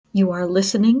You are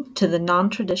listening to the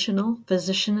Nontraditional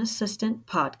Physician Assistant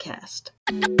Podcast.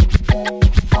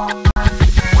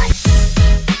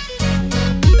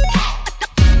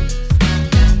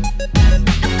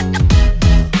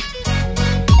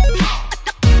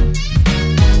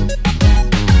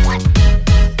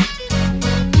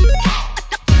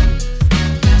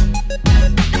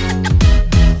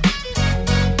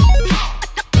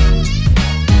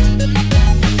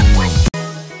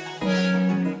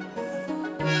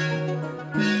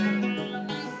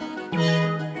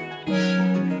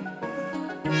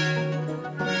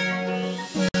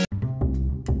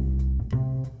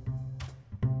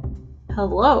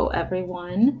 Hello,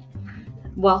 everyone.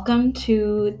 Welcome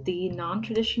to the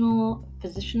Nontraditional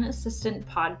Physician Assistant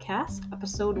Podcast,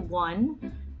 Episode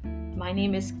 1. My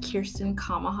name is Kirsten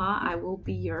Kamaha. I will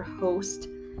be your host,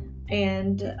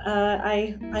 and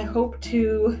I hope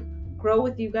to grow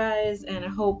with you guys, and I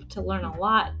hope to learn a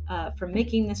lot from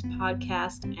making this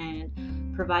podcast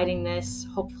and providing this,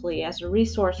 hopefully, as a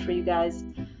resource for you guys.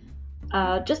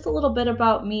 Just a little bit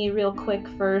about me real quick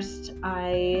first.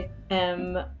 I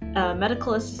am a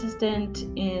medical assistant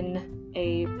in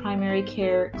a primary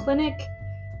care clinic.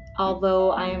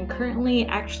 Although I am currently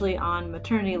actually on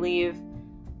maternity leave,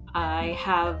 I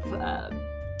have a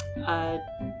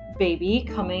baby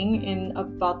coming in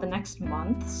about the next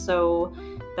month, so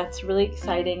that's really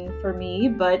exciting for me.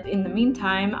 But in the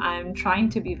meantime, I'm trying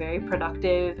to be very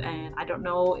productive, and I don't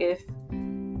know if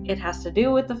it has to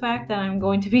do with the fact that I'm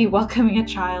going to be welcoming a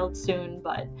child soon,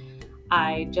 but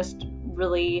I just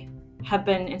really have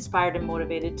been inspired and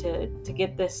motivated to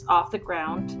get this off the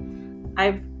ground.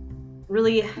 I've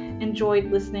really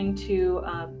enjoyed listening to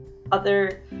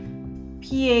other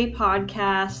PA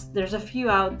podcasts. There's a few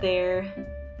out there.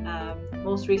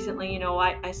 Most recently,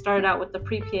 I started out with the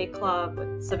Pre-PA Club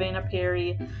with Savannah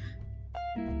Perry.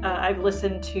 I've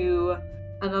listened to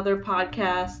another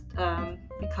podcast,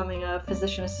 Becoming a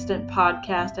Physician Assistant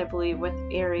podcast, I believe, with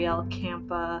Ariel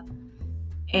Campa.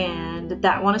 And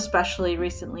that one especially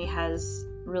recently has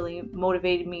really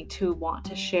motivated me to want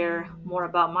to share more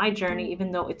about my journey,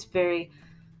 even though it's very,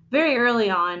 very early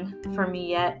on for me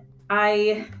yet.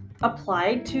 I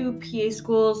applied to PA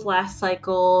schools last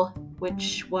cycle,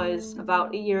 which was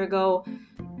about a year ago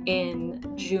in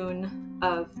June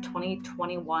of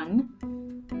 2021.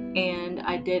 And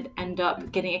I did end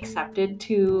up getting accepted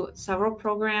to several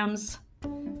programs.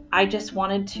 I just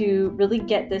wanted to really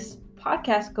get this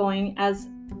podcast going as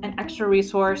an extra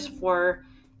resource for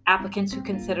applicants who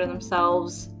consider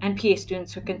themselves, and PA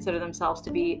students who consider themselves to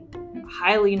be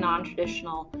highly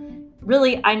non-traditional.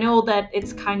 Really, I know that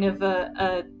it's kind of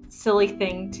a silly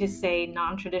thing to say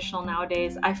non-traditional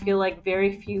nowadays. I feel like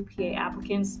very few PA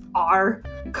applicants are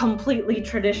completely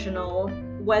traditional,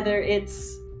 whether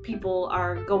it's people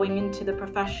are going into the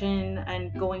profession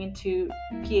and going into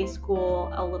PA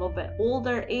school a little bit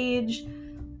older age,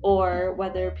 or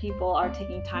whether people are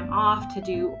taking time off to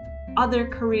do other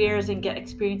careers and get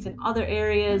experience in other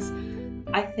areas.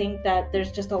 I think that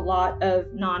there's just a lot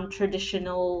of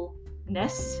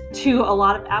non-traditionalness to a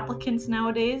lot of applicants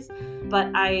nowadays,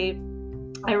 but I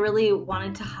really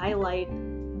wanted to highlight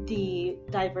the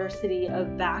diversity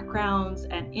of backgrounds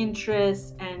and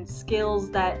interests and skills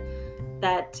that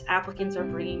applicants are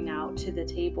bringing now to the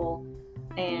table,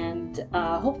 and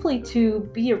hopefully to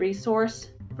be a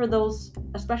resource for those,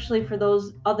 especially for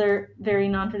those other very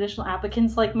non-traditional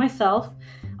applicants like myself.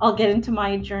 I'll get into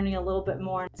my journey a little bit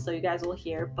more so you guys will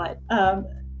hear, but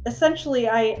essentially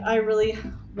I really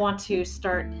want to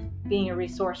start being a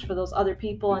resource for those other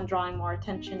people and drawing more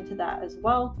attention to that as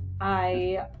well.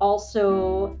 I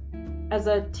also, as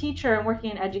a teacher and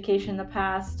working in education in the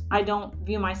past, I don't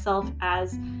view myself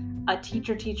as a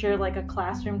teacher, like a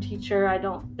classroom teacher. I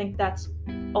don't think that's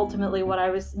ultimately what I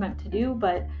was meant to do,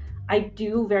 but I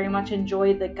do very much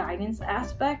enjoy the guidance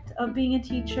aspect of being a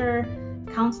teacher,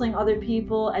 counseling other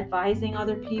people, advising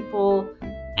other people,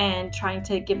 and trying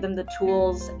to give them the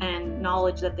tools and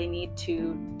knowledge that they need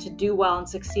to do well and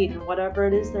succeed in whatever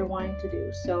it is they're wanting to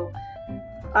do. So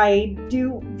I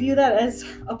do view that as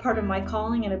a part of my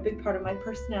calling and a big part of my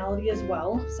personality as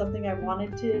well, something I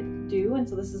wanted to do, and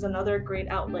so this is another great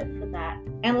outlet for that.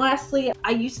 And lastly,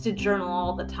 I used to journal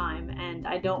all the time, and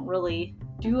I don't really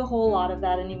do a whole lot of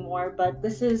that anymore, but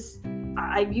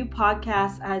I view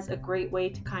podcasts as a great way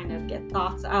to kind of get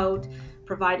thoughts out,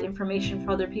 provide information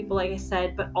for other people, like I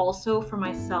said, but also for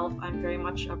myself. I'm very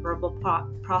much a verbal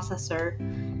processor,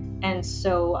 and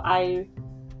so I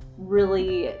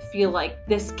really feel like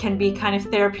this can be kind of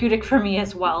therapeutic for me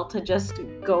as well, to just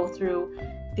go through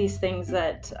these things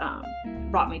that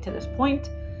brought me to this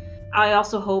point. I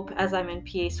also hope as I'm in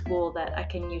PA school that I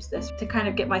can use this to kind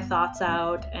of get my thoughts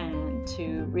out and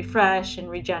to refresh and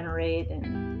regenerate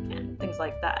and things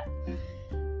like that.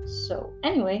 So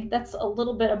anyway, that's a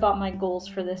little bit about my goals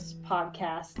for this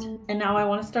podcast. And now I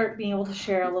want to start being able to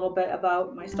share a little bit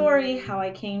about my story, how I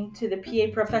came to the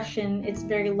PA profession. It's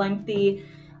very lengthy.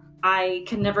 I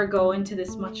can never go into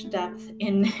this much depth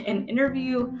in an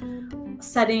interview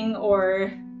setting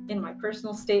or in my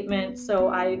personal statement.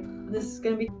 So this is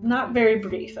going to be not very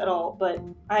brief at all, but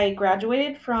I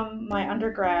graduated from my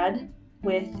undergrad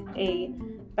with a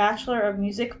Bachelor of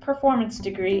Music Performance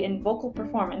degree in vocal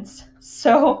performance.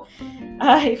 So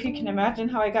if you can imagine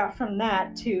how I got from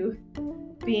that to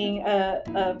being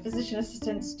a physician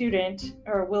assistant student,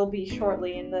 or will be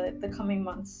shortly in the coming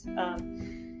months.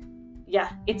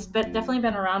 It's definitely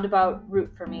been a roundabout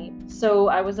route for me. So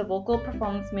I was a vocal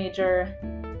performance major.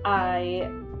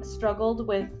 I struggled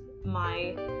with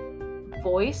my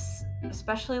voice,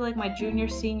 especially like my junior,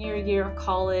 senior year of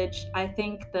college. I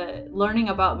think the learning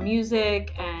about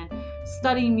music and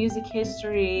studying music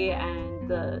history and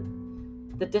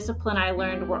the discipline I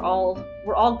learned were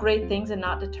all great things and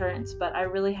not deterrents, but I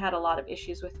really had a lot of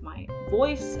issues with my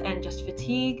voice and just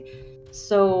fatigue.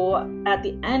 So at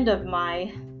the end of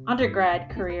my undergrad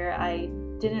career, I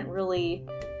didn't really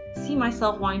see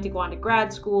myself wanting to go on to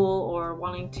grad school or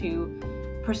wanting to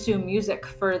pursue music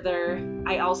further.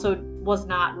 I also was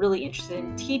not really interested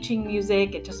in teaching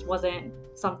music. It just wasn't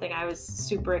something I was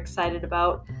super excited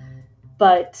about.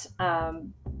 But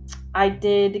I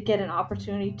did get an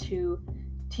opportunity to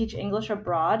teach English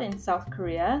abroad in South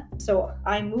Korea. So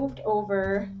I moved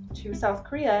over to South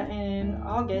Korea in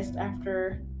August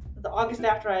after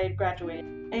I had graduated.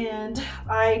 And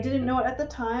I didn't know it at the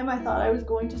time. I thought I was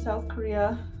going to South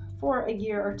Korea for a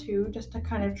year or two just to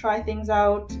kind of try things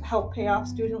out, help pay off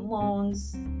student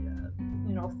loans,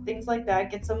 things like that,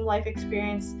 get some life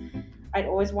experience. I'd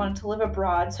always wanted to live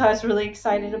abroad, so I was really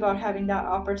excited about having that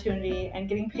opportunity and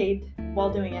getting paid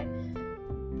while doing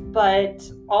it. But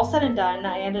all said and done,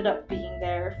 I ended up being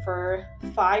there for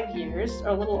 5 years, or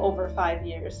a little over 5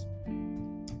 years.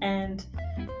 And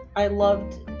I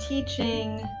loved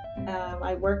teaching.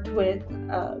 I worked with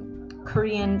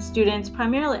Korean students,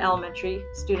 primarily elementary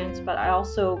students, but I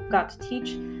also got to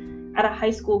teach at a high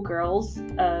school girls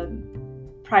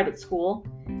private school.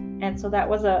 And so that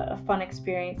was a fun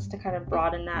experience to kind of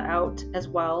broaden that out as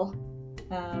well.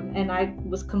 And I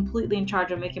was completely in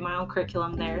charge of making my own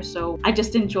curriculum there. So I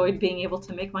just enjoyed being able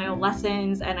to make my own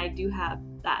lessons, and I do have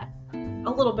that a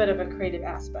little bit of a creative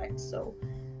aspect. So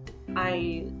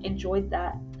I enjoyed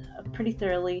that pretty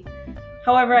thoroughly.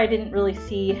 However, I didn't really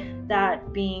see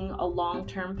that being a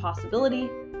long-term possibility.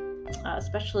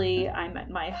 Especially I met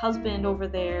my husband over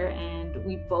there, and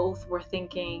we both were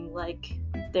thinking like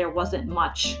there wasn't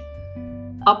much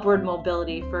upward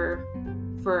mobility for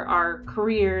our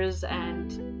careers,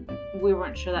 and we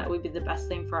weren't sure that would be the best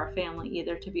thing for our family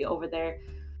either to be over there.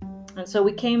 And so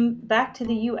we came back to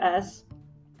the US.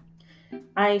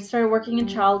 I started working in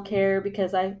childcare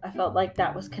because I felt like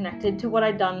that was connected to what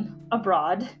I'd done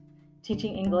abroad,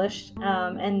 teaching English.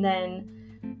 And then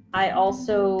I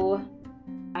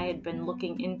had been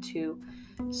looking into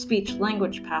speech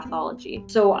language pathology.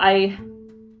 So I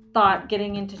thought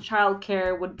getting into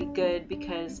childcare would be good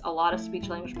because a lot of speech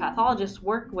language pathologists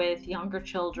work with younger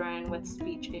children with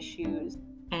speech issues.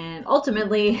 And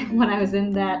ultimately, when I was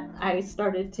in that, I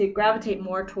started to gravitate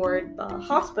more toward the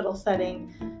hospital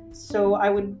setting. So I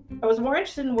was more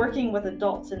interested in working with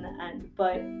adults in the end,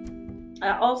 but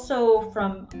I also,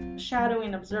 from shadowing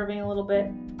and observing a little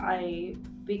bit, I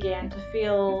began to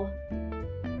feel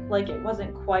like it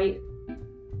wasn't quite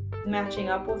matching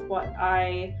up with what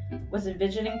I was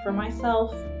envisioning for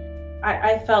myself.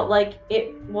 I felt like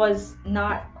it was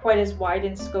not quite as wide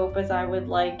in scope as I would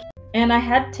like. And I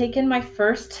had taken my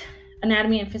first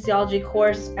anatomy and physiology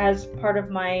course as part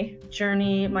of my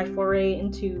journey, my foray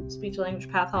into speech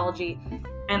language pathology,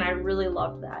 and I really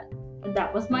loved that. And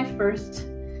that was my first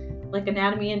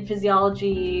anatomy and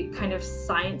physiology kind of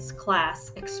science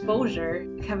class exposure.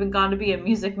 Having gone to be a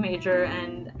music major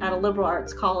and at a liberal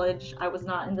arts college, I was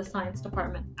not in the science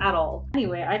department at all.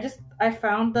 Anyway, I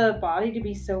found the body to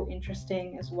be so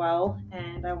interesting as well,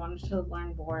 and I wanted to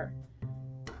learn more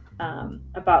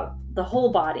about the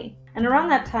whole body. And around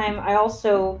that time, I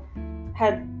also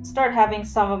had started having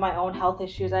some of my own health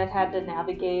issues I had to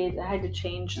navigate. I had to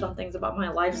change some things about my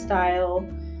lifestyle,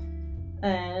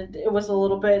 and it was a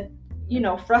little bit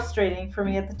frustrating for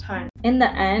me at the time. In the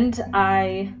end,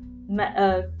 I met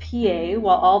a PA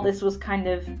while all this was kind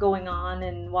of going on,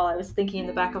 and while I was thinking in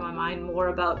the back of my mind more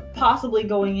about possibly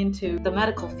going into the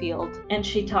medical field. And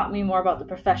she taught me more about the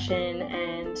profession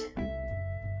and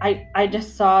I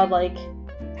just saw like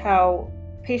how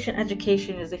patient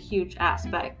education is a huge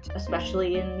aspect,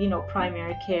 especially in,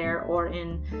 primary care or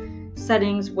in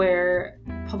settings where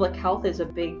public health is a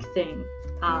big thing.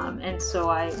 And so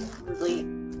I really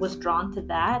was drawn to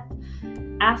that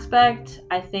aspect.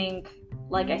 I think,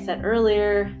 like I said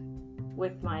earlier,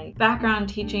 with my background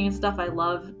teaching and stuff, I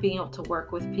love being able to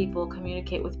work with people,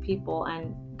 communicate with people,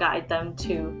 and guide them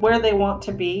to where they want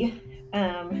to be,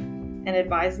 and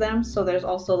advise them. So there's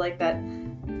also like that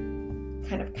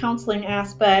kind of counseling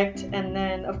aspect. And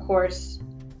then, of course,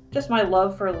 just my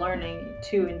love for learning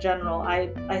too in general.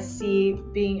 I see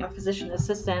being a physician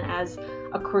assistant as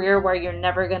a career where you're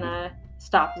never gonna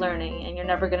stop learning and you're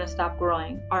never going to stop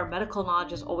growing. Our medical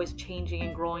knowledge is always changing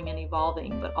and growing and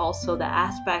evolving, but also the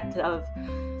aspect of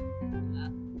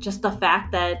just the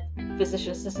fact that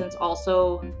physician assistants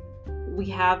also, we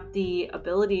have the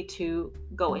ability to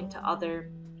go into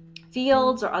other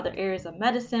fields or other areas of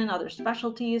medicine, other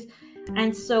specialties.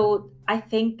 And so I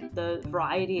think the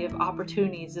variety of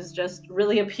opportunities is just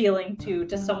really appealing to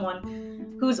kind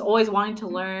who's always wanting to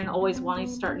learn, always wanting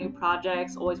to start new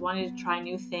projects, always wanting to try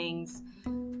new things.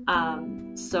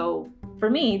 So for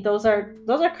me, those are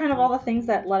kind of all the things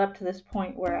that led up to this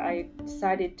point where I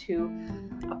decided to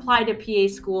apply to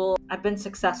PA school. I've been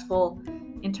successful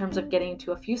in terms of getting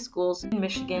into a few schools in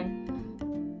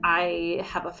Michigan. I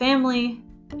have a family,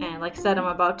 and like I said, I'm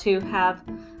about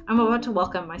to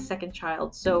welcome my second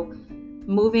child. So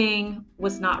moving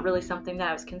was not really something that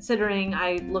I was considering.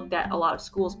 I looked at a lot of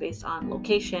schools based on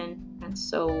location, and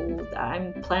so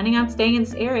I'm planning on staying in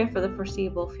this area for the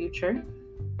foreseeable future,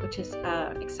 which is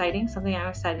exciting, something I'm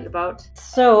excited about.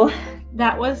 So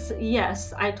that was,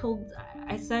 yes, I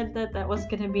said that was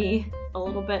going to be a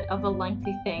little bit of a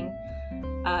lengthy thing,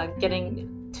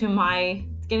 getting through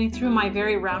my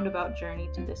very roundabout journey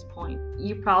to this point.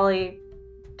 You probably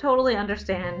totally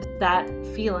understand that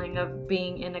feeling of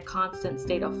being in a constant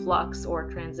state of flux or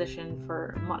transition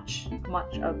for much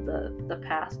of the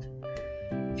past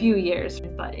few years,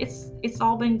 but it's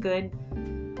all been good.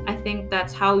 I think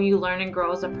that's how you learn and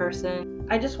grow as a person.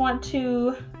 I just want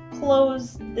to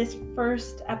close this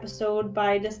first episode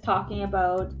by just talking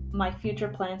about my future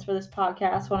plans for this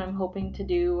podcast, what I'm hoping to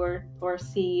do or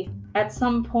see. At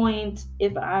some point,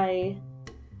 if I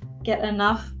get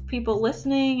enough people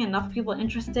listening, enough people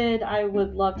interested, I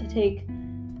would love to take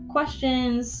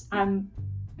questions. I'm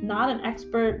not an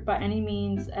expert by any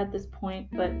means at this point,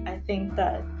 but I think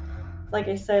that, like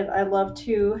I said, I love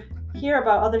to hear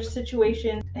about other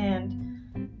situations,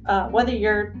 and whether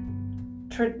you're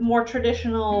more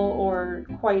traditional or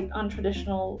quite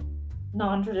untraditional,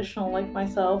 non-traditional like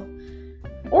myself,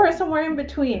 or somewhere in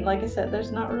between. Like I said,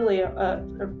 there's not really a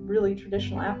really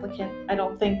traditional applicant, I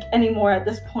don't think, anymore at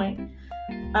this point.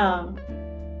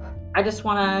 I just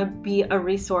want to be a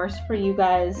resource for you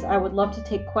guys. I would love to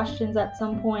take questions at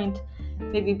some point,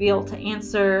 maybe be able to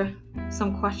answer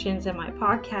some questions in my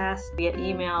podcast via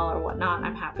email or whatnot.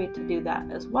 I'm happy to do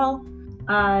that as well.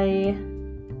 I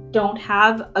don't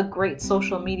have a great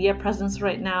social media presence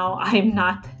right now. I'm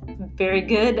not very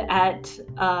good at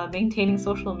maintaining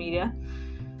social media.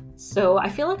 So I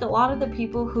feel like a lot of the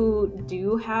people who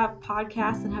do have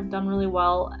podcasts and have done really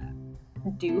well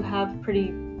do have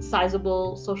pretty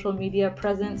sizable social media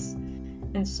presence.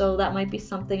 And so that might be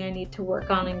something I need to work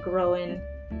on and grow in.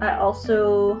 I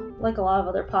also, like a lot of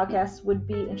other podcasts, would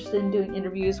be interested in doing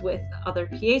interviews with other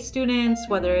PA students,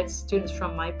 whether it's students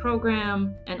from my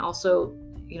program and also,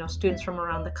 students from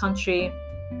around the country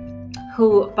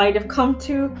who might have come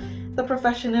to the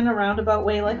profession in a roundabout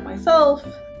way like myself.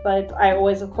 But I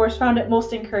always, of course, found it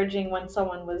most encouraging when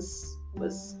someone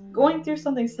was going through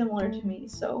something similar to me.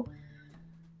 So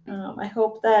I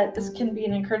hope that this can be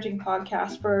an encouraging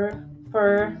podcast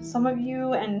for some of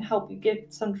you and help you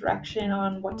get some direction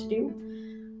on what to do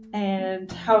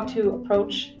and how to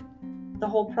approach the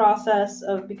whole process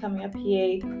of becoming a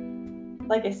PA.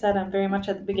 Like I said, I'm very much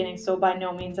at the beginning, so by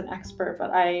no means an expert,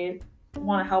 but I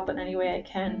want to help in any way I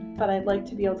can. But I'd like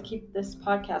to be able to keep this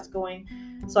podcast going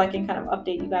so I can kind of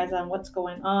update you guys on what's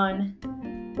going on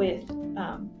with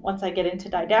once I get into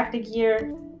didactic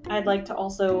year. I'd like to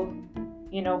also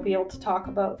be able to talk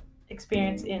about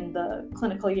experience in the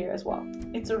clinical year as well.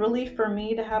 It's a relief for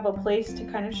me to have a place to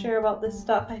kind of share about this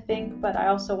stuff, I think, but I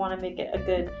also want to make it a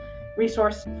good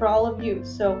resource for all of you.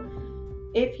 So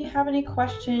if you have any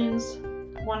questions,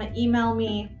 want to email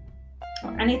me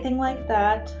or anything like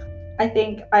that, I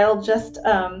think I'll just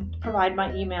provide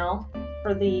my email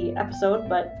for the episode,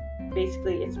 but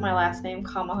basically it's my last name,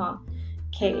 Kamaha,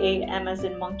 K-A-M as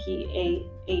in monkey,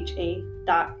 A-H-A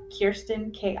 .Kirsten,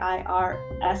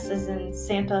 K-I-R-S as in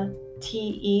Santa,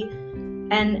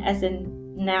 T-E-N as in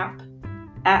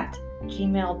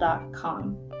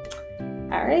nap@gmail.com.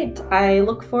 All right. I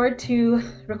look forward to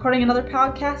recording another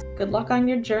podcast. Good luck on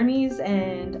your journeys,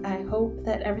 and I hope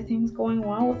that everything's going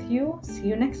well with you. See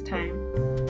you next time.